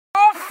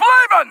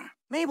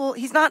Mabel,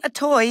 he's not a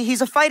toy,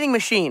 he's a fighting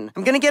machine.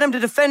 I'm gonna get him to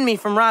defend me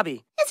from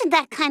Robbie. Isn't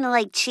that kind of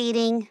like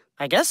cheating?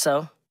 I guess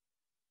so.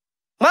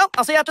 Well,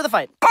 I'll see you after the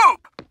fight.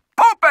 Poop!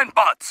 Poop and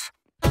butts!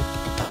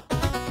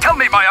 Tell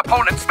me my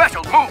opponent's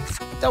special moves.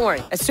 Don't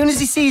worry, as soon as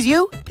he sees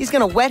you, he's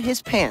gonna wet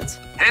his pants.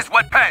 His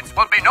wet pants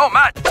will be no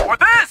match for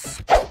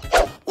this!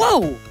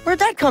 Whoa, where'd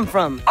that come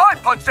from? I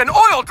punched an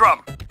oil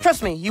drum!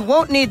 Trust me, you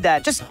won't need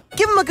that. Just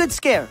give him a good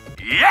scare.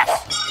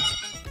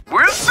 Yes!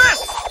 Where's this?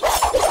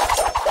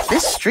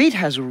 This street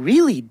has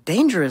really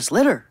dangerous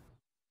litter.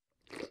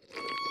 Hey,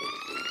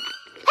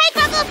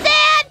 Grunkle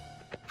Stan!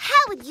 How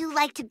would you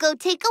like to go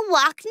take a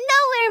walk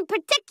nowhere in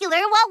particular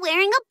while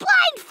wearing a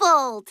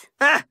blindfold?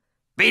 Ha!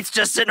 Beats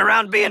just sitting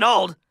around being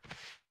old.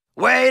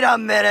 Wait a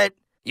minute.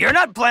 You're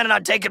not planning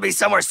on taking me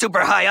somewhere super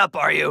high up,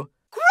 are you?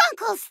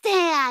 Grunkle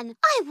Stan!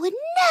 I would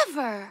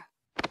never!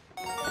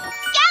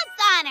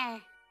 Scout's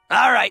honor!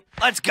 All right,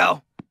 let's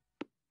go.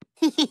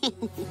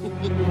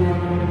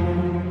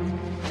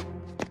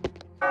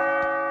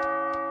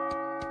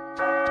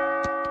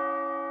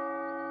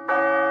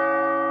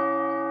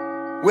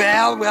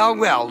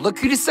 Well, look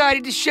who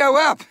decided to show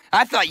up.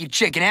 I thought you'd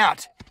chicken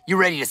out. You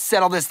ready to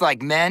settle this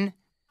like men?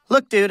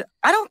 Look, dude,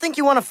 I don't think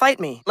you want to fight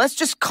me. Let's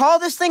just call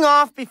this thing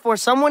off before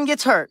someone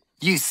gets hurt.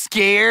 You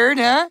scared,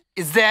 huh?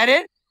 Is that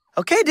it?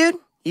 Okay, dude,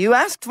 you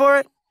asked for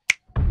it.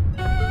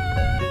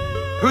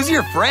 Who's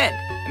your friend?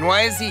 And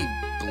why is he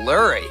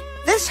blurry?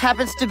 This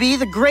happens to be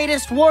the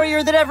greatest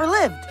warrior that ever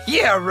lived.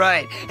 Yeah,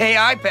 right. Hey,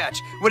 Eye Patch,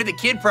 what did the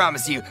kid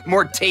promise you?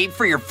 More tape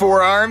for your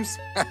forearms?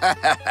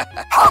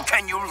 How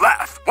can you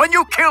laugh when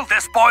you killed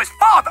this boy's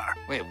father?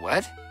 Wait,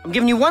 what? I'm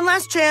giving you one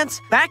last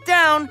chance. Back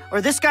down, or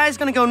this guy's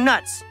gonna go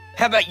nuts.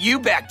 How about you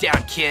back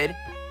down, kid?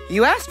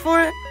 You asked for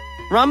it.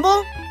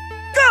 Rumble,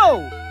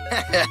 go!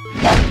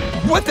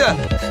 What the?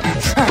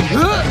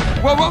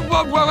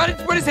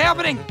 What is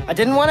happening? I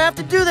didn't want to have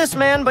to do this,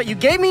 man, but you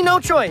gave me no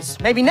choice.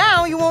 Maybe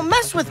now you won't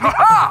mess with me.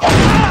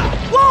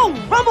 Whoa!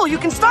 Rumble, you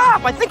can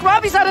stop! I think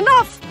Robbie's had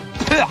enough!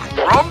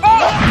 Rumble?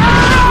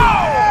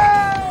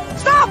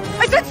 Stop!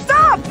 I said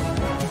stop!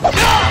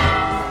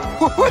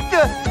 What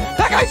the?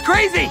 That guy's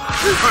crazy!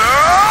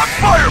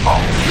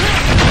 Fireball!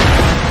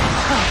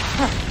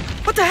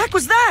 What the heck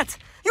was that?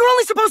 You were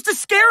only supposed to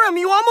scare him.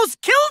 You almost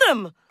killed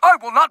him. I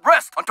will not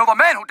rest until the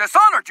man who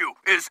dishonored you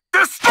is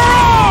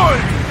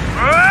destroyed!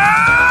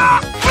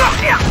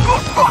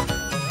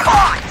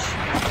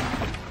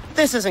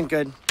 This isn't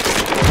good.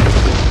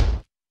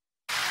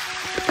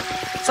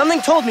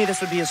 Something told me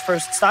this would be his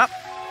first stop.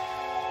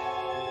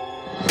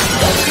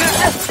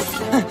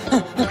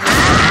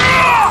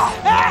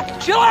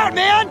 Chill out,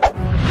 man!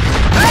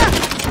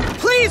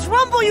 Please,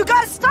 Rumble, you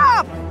gotta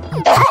stop!